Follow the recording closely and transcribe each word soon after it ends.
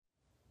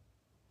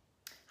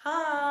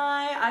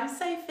Hi, I'm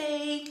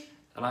Sophie.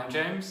 And I'm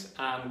James,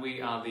 and we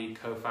are the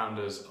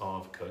co-founders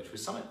of Coach with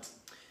Summit.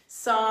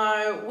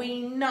 So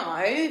we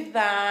know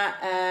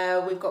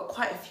that we've got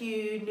quite a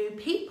few new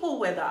people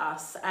with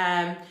us.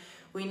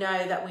 We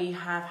know that we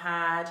have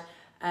had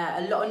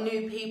a lot of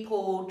new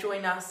people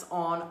join us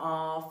on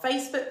our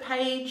Facebook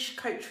page,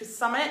 Coach with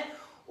Summit,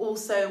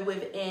 also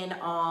within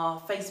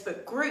our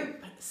Facebook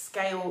group,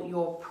 Scale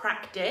Your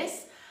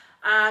Practice,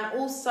 and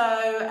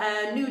also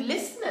new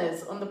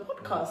listeners on the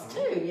podcast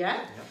too,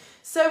 yeah?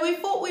 So we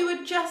thought we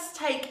would just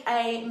take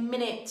a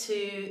minute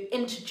to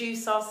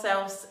introduce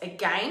ourselves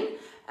again,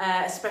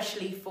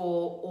 especially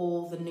for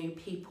all the new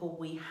people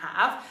we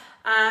have.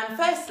 And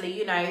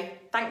firstly,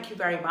 thank you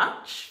very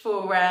much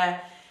for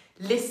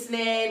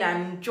listening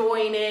and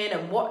joining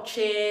and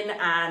watching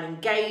and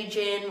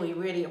engaging. We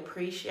really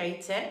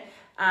appreciate it.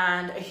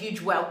 And a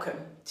huge welcome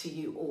to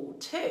you all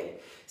too.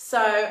 So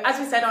as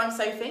we said, I'm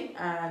Sophie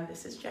and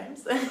this is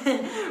James.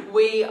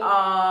 We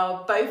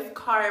are both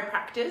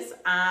chiropractors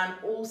and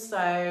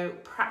also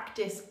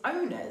practice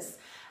owners.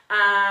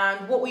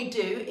 And what we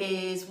do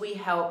is we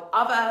help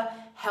other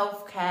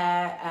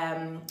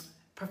healthcare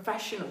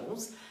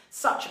professionals,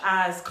 such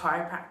as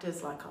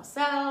chiropractors like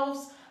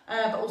ourselves,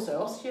 but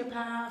also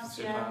osteopaths.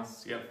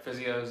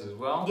 Physios as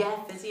well. Yeah,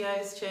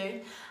 physios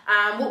too.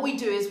 And what we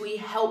do is we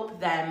help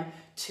them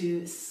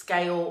to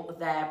scale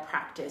their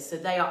practice so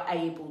they are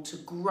able to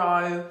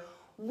grow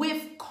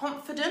with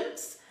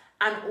confidence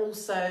and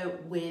also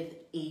with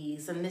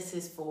ease. And this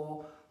is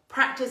for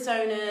practice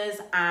owners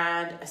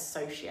and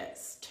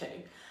associates too.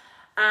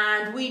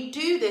 And we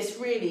do this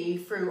really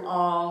through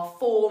our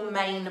 4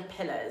 main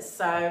pillars.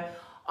 So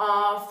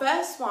our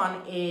first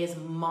one is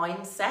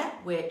mindset,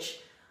 which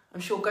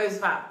I'm sure goes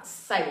without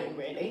saying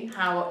really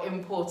how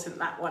important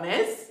that one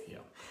is. Yeah.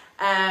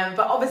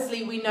 But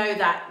obviously we know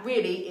that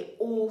really it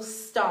all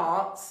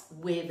starts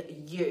with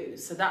you.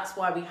 So that's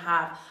why we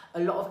have a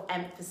lot of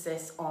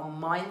emphasis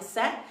on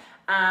mindset,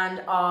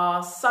 and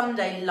our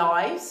Sunday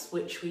lives,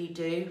 which we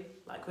do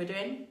like we're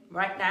doing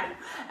right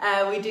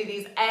now. We do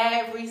these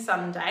every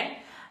Sunday,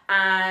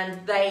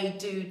 and they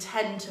do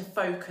tend to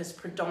focus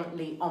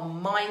predominantly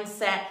on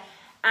mindset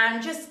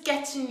and just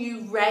getting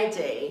you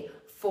ready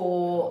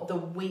for the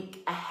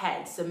week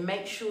ahead. So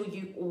make sure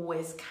you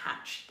always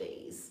catch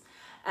these.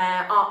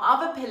 Our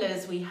other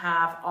pillars we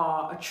have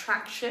are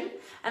attraction,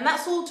 and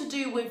that's all to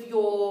do with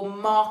your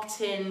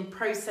marketing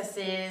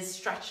processes,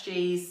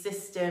 strategies,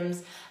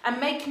 systems, and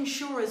making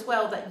sure as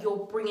well that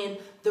you're bringing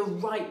the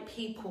right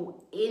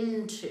people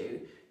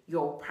into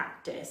your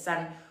practice.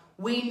 And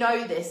we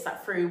know this,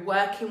 that through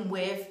working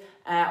with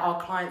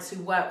our clients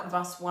who work with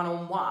us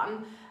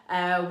one-on-one,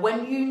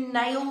 when you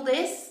nail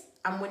this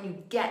and when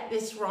you get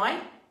this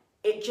right,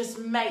 it just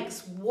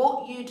makes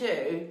what you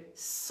do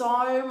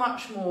so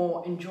much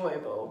more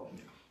enjoyable.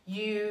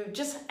 You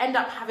just end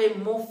up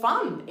having more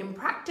fun in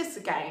practice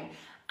again.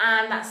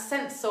 And that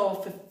sense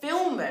of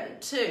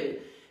fulfillment too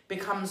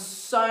becomes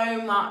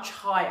so much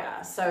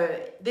higher. So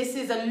this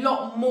is a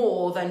lot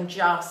more than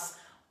just,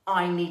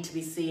 I need to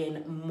be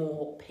seeing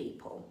more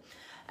people.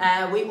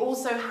 We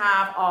also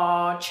have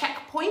our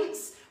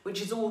checkpoints,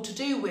 which is all to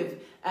do with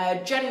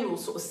general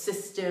sort of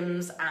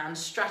systems and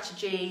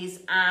strategies.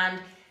 And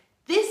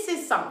this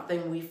is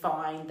something we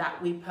find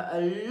that we put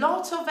a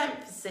lot of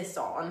emphasis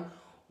on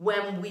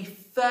when we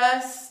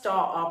first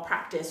start our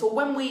practice, or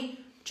when we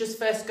just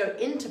first go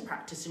into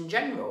practice in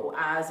general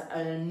as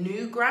a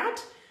new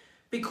grad,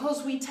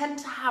 because we tend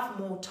to have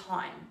more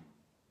time.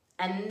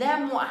 And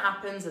then what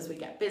happens as we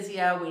get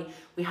busier,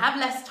 we have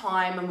less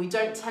time and we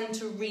don't tend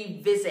to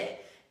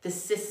revisit the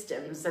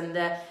systems. And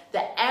the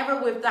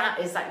error with that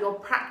is that your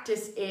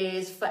practice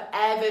is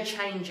forever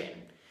changing.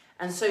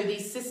 And so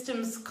these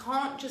systems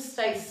can't just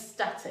stay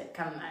static,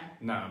 can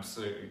they? No,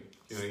 absolutely.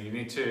 You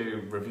need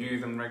to review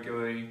them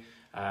regularly,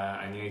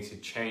 and you need to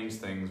change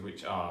things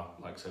which are,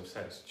 like Soph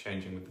says,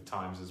 changing with the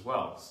times as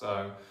well.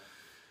 So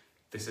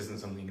this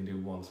isn't something you can do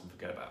once and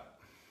forget about.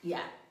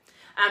 Yeah.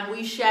 And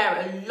we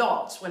share a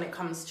lot when it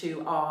comes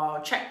to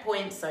our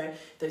checkpoints, so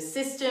those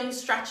systems,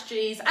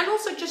 strategies, and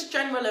also just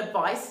general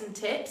advice and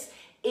tips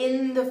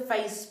in the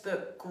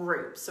Facebook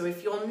group. So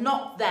if you're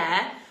not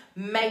there,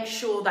 make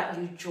sure that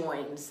you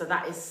join. So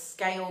that is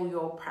Scale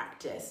Your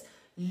Practice.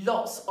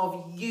 Lots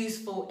of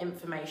useful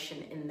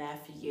information in there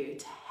for you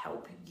to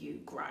help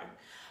you grow.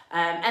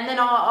 And then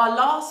our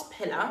last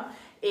pillar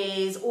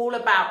is all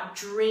about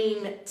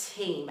dream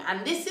team.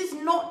 And this is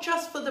not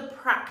just for the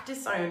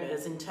practice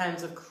owners in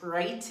terms of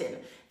creating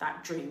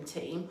that dream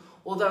team,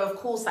 although of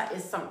course that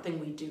is something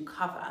we do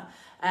cover.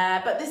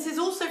 But this is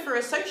also for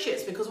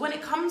associates, because when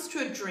it comes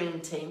to a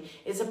dream team,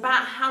 it's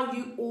about how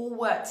you all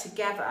work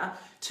together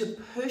to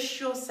push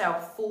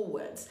yourself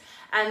forwards.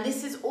 And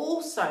this is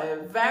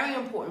also very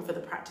important for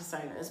the practice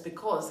owners,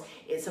 because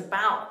it's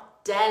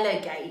about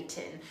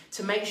delegating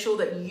to make sure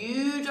that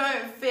you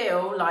don't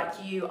feel like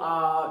you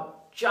are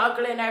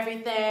juggling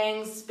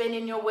everything,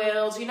 spinning your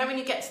wheels. You know, when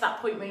you get to that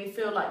point where you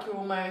feel like you're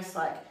almost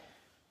like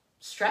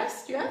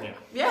stressed, yeah?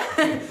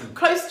 Yeah.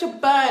 Close to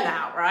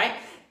burnout, right?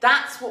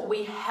 That's what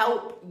we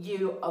help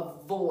you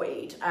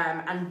avoid.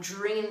 And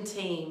Dream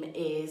Team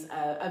is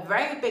a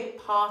very big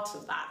part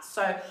of that.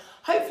 So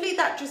hopefully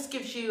that just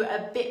gives you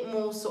a bit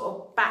more sort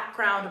of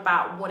background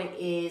about what it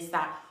is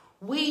that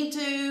we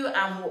do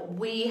and what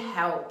we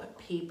help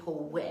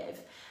people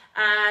with.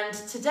 And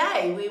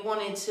today we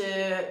wanted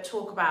to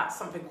talk about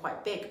something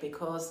quite big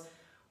because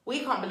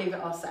we can't believe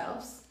it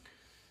ourselves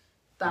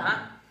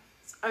that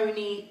it's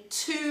only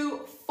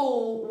 2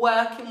 full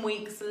working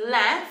weeks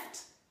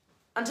left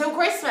until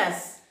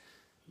Christmas.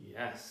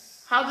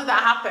 Yes. How did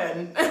that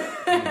happen?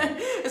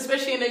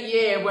 Especially in a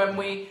year when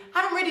we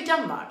haven't really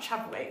done much,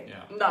 have we?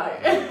 Yeah.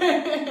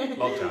 No.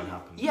 Lockdown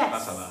happened. Yes.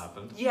 That's how that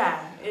happened.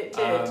 Yeah, it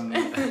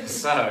did.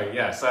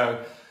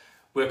 So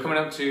we're coming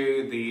up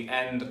to the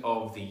end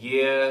of the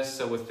year.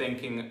 So we're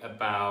thinking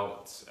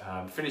about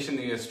finishing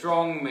the year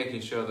strong,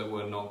 making sure that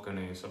we're not going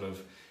to sort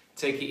of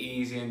take it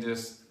easy and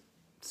just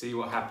see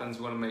what happens.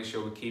 We want to make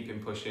sure we're keeping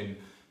pushing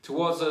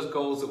towards those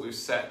goals that we've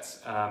set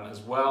as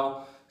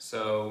well.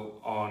 So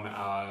on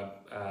our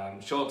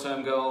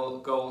short-term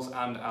goals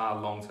and our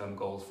long-term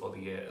goals for the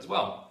year as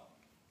well.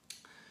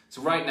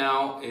 So right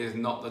now is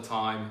not the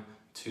time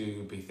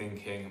to be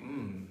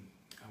thinking,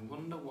 I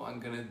wonder what I'm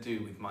going to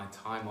do with my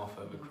time off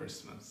over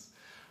Christmas.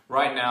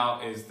 Right now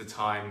is the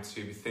time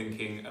to be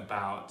thinking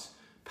about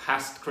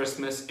past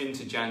Christmas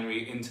into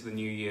January, into the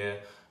new year,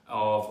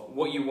 of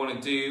what you want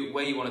to do,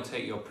 where you want to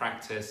take your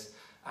practice,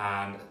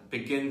 and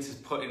begin to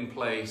put in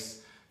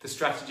place the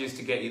strategies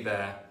to get you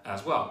there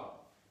as well.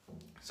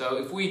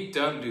 So if we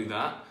don't do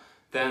that,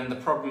 then the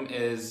problem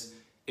is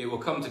it will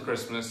come to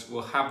Christmas,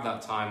 we'll have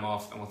that time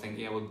off, and we'll think,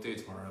 yeah, we'll do it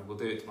tomorrow, we'll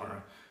do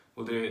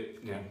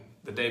it,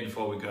 the day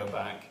before we go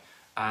back.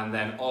 And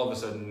then all of a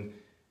sudden,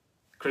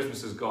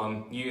 Christmas is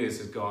gone, New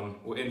Year's is gone,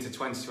 we're into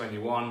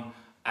 2021,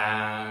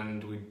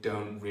 and we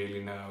don't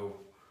really know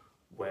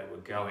where we're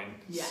going.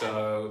 Yeah.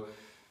 So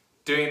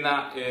doing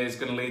that is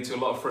going to lead to a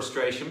lot of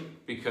frustration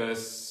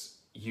because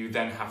you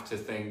then have to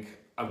think,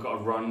 I've got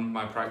to run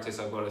my practice,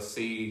 I've got to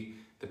see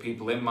the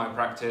people in my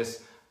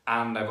practice,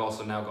 and I've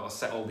also now got to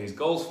set all these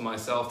goals for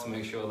myself to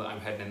make sure that I'm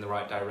heading in the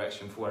right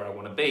direction for where I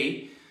want to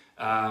be.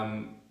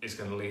 It's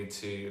going to lead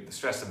to the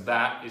stress of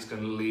that. It's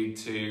going to lead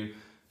to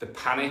the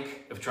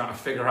panic of trying to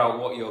figure out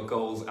what your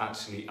goals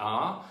actually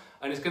are.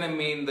 And it's going to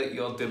mean that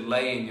you're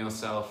delaying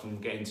yourself from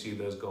getting to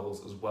those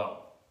goals as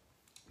well.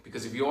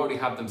 Because if you already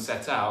have them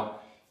set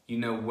out, you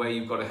know where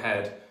you've got to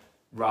head,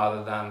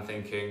 rather than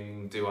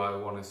thinking, do I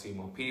want to see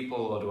more people,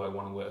 or do I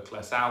want to work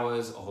less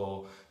hours,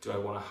 or do I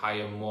want to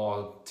hire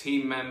more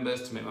team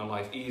members to make my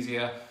life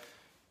easier?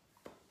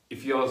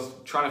 If you're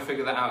trying to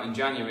figure that out in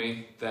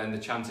January, then the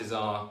chances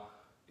are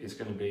it's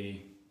going to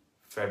be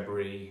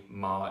February,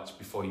 March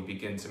before you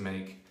begin to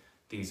make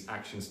these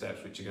action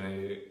steps, which are going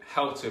to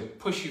help to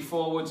push you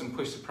forwards and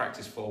push the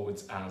practice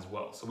forwards as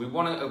well. So we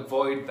want to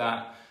avoid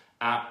that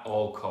at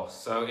all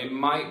costs. So it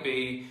might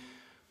be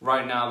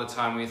right now the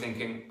time where you're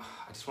thinking,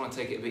 I just want to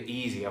take it a bit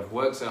easy. I've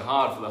worked so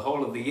hard for the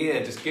whole of the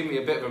year. Just give me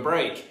a bit of a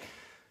break.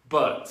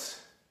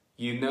 But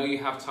you know you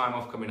have time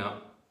off coming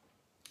up.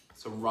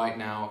 So right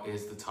now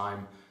is the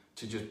time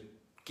to just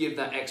give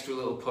that extra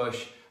little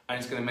push, and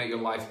it's going to make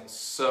your life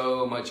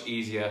so much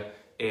easier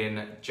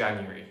in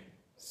January.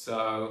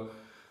 So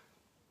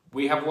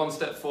we have one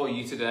step for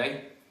you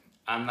today,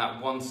 and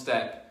that one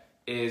step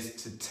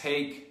is to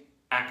take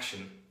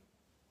action.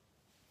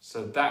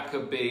 So that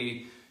could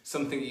be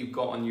something that you've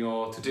got on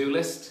your to-do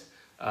list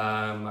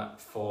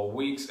for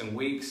weeks and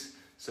weeks,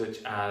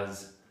 such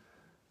as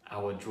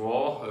our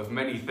drawer of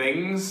many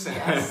things.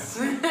 Yes.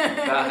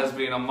 That has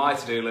been on my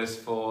to-do list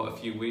for a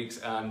few weeks,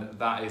 and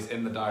that is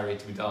in the diary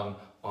to be done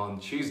on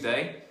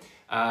Tuesday.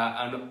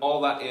 And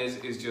all that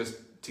is just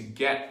to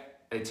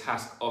get a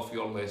task off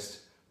your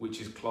list which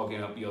is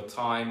clogging up your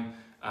time,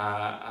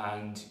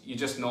 and you're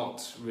just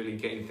not really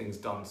getting things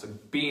done. So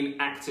being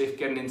active,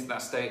 getting into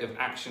that state of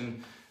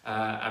action,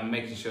 and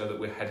making sure that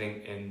we're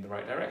heading in the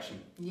right direction.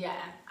 Yeah,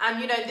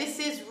 and this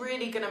is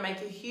really going to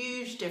make a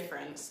huge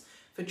difference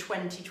for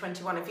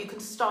 2021. If you can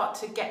start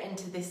to get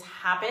into this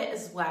habit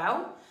as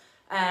well,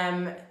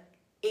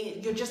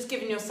 you're just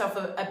giving yourself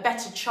a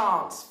better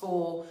chance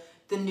for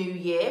the new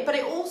year. But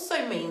it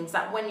also means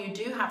that when you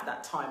do have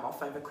that time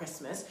off over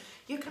Christmas,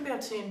 you can be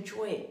able to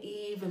enjoy it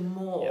even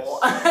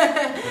more.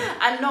 Yes.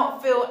 And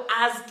not feel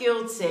as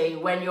guilty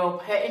when you're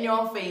putting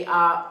your feet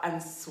up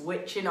and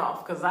switching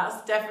off, because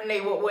that's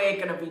definitely what we're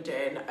going to be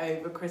doing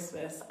over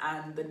Christmas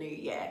and the new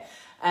year.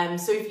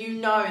 So if you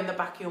know in the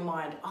back of your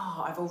mind,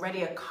 I've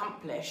already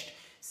accomplished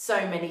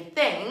so many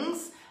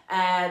things,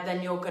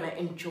 then you're going to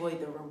enjoy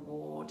the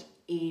reward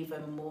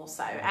even more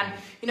so. And,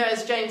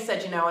 as James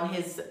said, on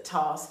his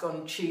task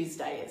on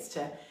Tuesday, it's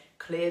to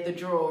clear the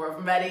drawer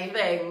of many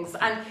things.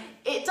 And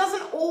it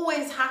doesn't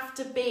always have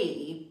to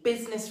be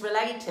business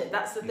related.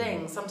 That's the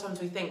thing.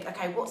 Sometimes we think,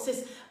 okay, what's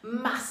this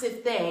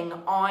massive thing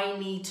I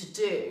need to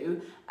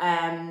do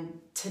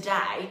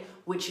today,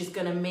 which is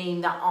going to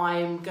mean that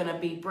I'm going to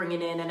be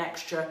bringing in an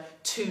extra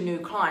 2 new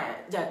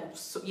clients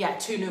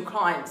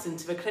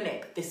into the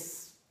clinic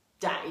this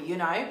day, you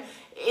know?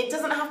 It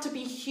doesn't have to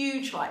be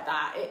huge like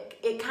that.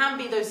 It can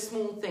be those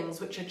small things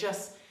which are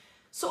just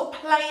sort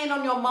of playing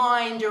on your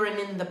mind or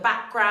in the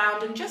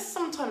background and just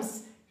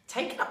sometimes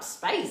taking up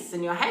space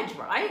in your head,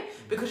 right?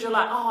 Because you're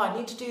like, oh, I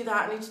need to do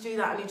that, I need to do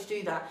that, I need to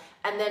do that.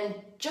 And then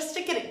just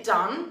to get it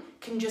done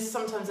can just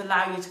sometimes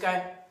allow you to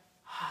go,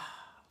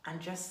 and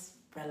just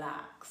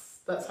relax.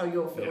 That's how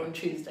you'll feel on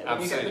Tuesday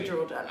when you get the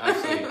draw done.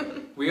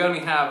 Absolutely. We only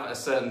have a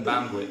certain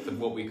bandwidth of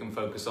what we can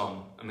focus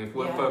on. And if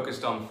we're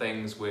focused on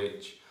things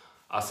which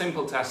are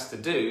simple tasks to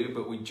do,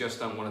 but we just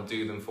don't want to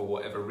do them for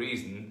whatever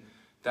reason,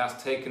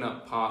 that's taken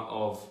up part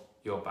of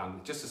your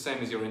bandwidth. Just the same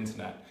as your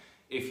internet.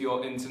 If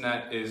your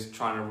internet is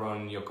trying to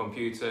run your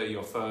computer,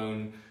 your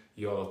phone,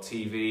 your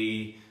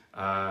TV,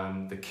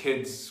 the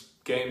kids'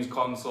 games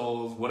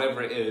consoles,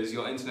 whatever it is,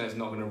 your internet is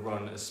not going to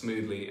run as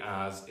smoothly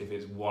as if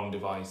it's one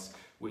device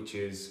which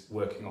is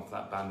working off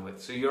that bandwidth.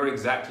 So you're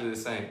exactly the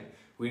same.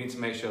 We need to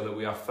make sure that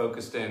we are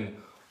focused in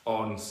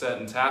on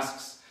certain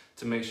tasks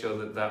to make sure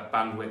that that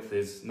bandwidth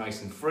is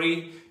nice and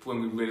free for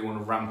when we really want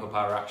to ramp up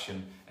our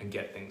action and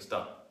get things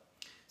done.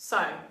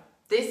 So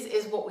this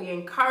is what we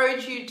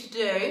encourage you to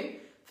do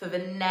for the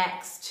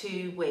next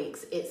 2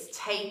 weeks. It's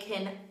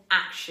taking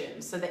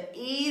action. So the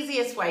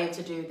easiest way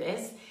to do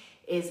this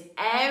is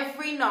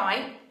every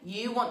night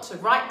you want to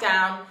write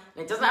down,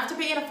 and it doesn't have to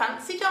be in a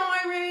fancy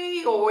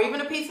diary or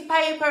even a piece of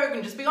paper, it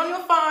can just be on your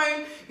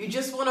phone. You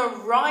just want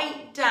to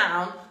write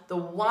down the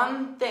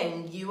one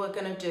thing you are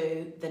going to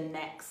do the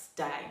next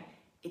day.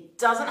 It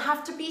doesn't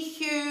have to be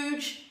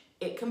huge,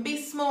 it can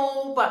be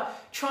small,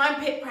 but try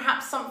and pick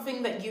perhaps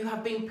something that you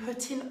have been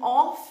putting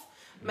off.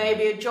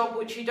 Maybe a job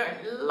which you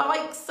don't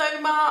like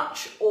so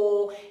much,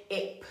 or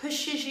it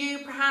pushes you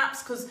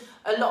perhaps, because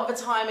a lot of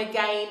the time,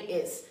 again,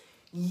 it's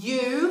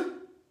you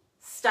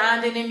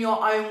standing in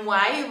your own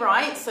way,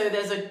 right? So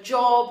there's a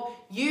job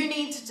you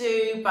need to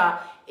do,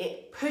 but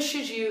it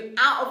pushes you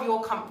out of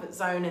your comfort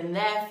zone and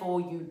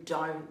therefore you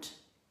don't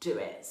do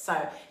it.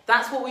 So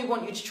that's what we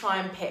want you to try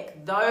and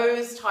pick,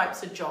 those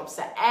types of jobs.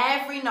 So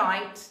every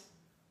night,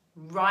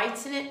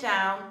 writing it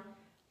down,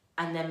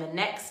 and then the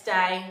next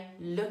day,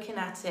 looking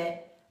at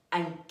it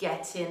and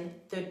getting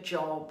the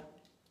job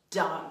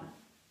done.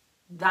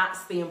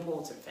 That's the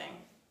important thing.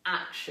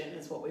 Action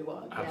is what we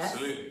want.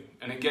 Absolutely. Yes?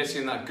 And it gets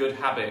you in that good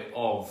habit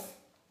of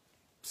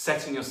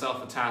setting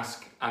yourself a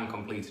task and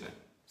completing it.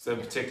 So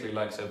particularly,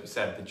 like Sophie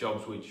said, the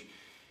jobs which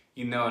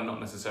you know are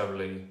not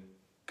necessarily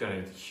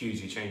going to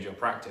hugely change your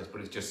practice, but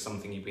it's just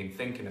something you've been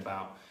thinking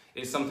about.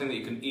 It's something that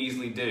you can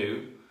easily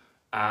do,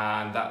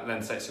 and that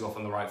then sets you off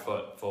on the right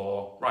foot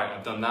for, right,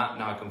 I've done that,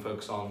 now I can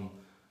focus on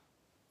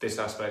this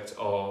aspect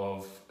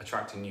of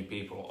attracting new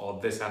people, or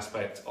this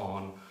aspect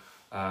on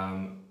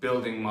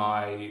building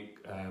my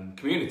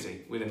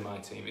community within my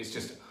team. It's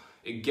just,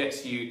 it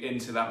gets you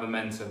into that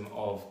momentum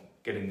of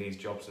getting these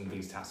jobs and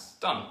these tasks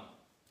done.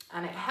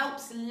 And it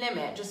helps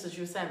limit, just as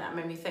you were saying that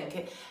made me think,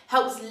 it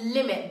helps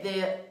limit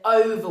the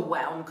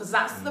overwhelm, because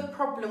that's the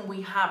problem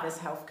we have as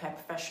healthcare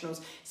professionals,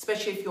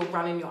 especially if you're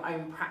running your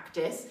own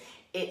practice.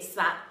 It's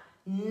that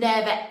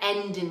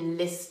never-ending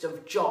list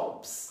of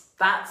jobs.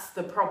 That's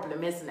the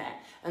problem, isn't it?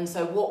 And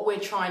so what we're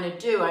trying to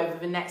do over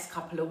the next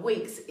couple of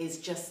weeks is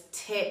just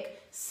tick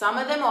some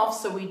of them off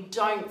so we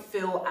don't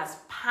feel as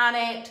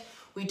panicked,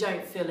 we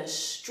don't feel as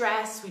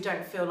stressed, we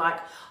don't feel like,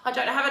 I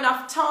don't have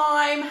enough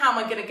time, how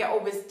am I going to get all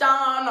this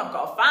done? I've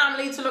got a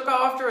family to look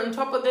after on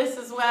top of this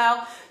as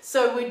well.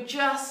 So we're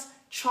just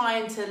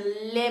trying to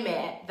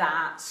limit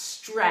that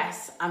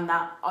stress and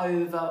that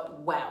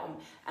overwhelm.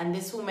 And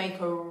this will make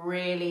a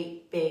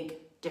really big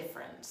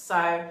difference.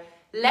 So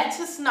let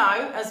us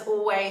know, as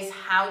always,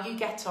 how you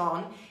get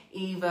on.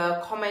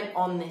 Either comment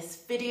on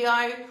this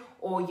video,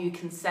 or you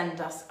can send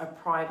us a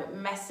private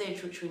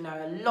message, which we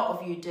know a lot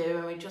of you do.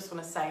 And we just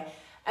want to say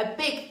a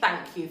big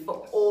thank you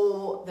for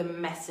all the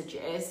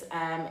messages.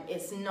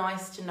 It's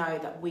nice to know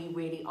that we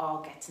really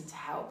are getting to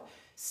help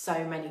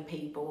so many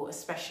people,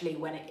 especially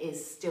when it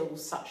is still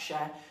such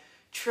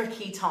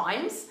tricky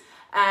times.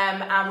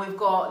 And we've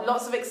got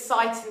lots of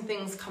exciting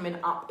things coming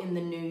up in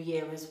the new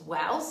year as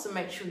well. So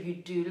make sure you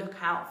do look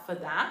out for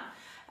that.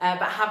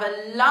 But have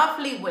a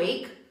lovely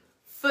week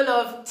full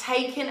of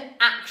taking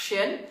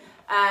action.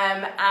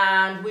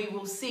 And we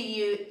will see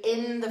you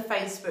in the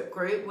Facebook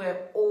group. We're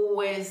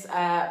always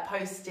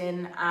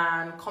posting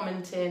and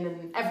commenting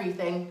and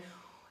everything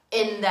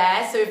in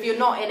there. So if you're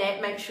not in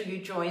it, make sure you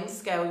join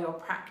Scale Your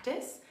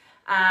Practice.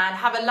 And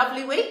have a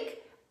lovely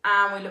week.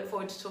 And we look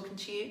forward to talking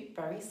to you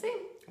very soon.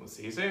 We'll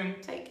see you soon.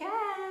 Take care.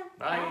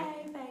 Bye.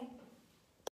 Bye. Bye.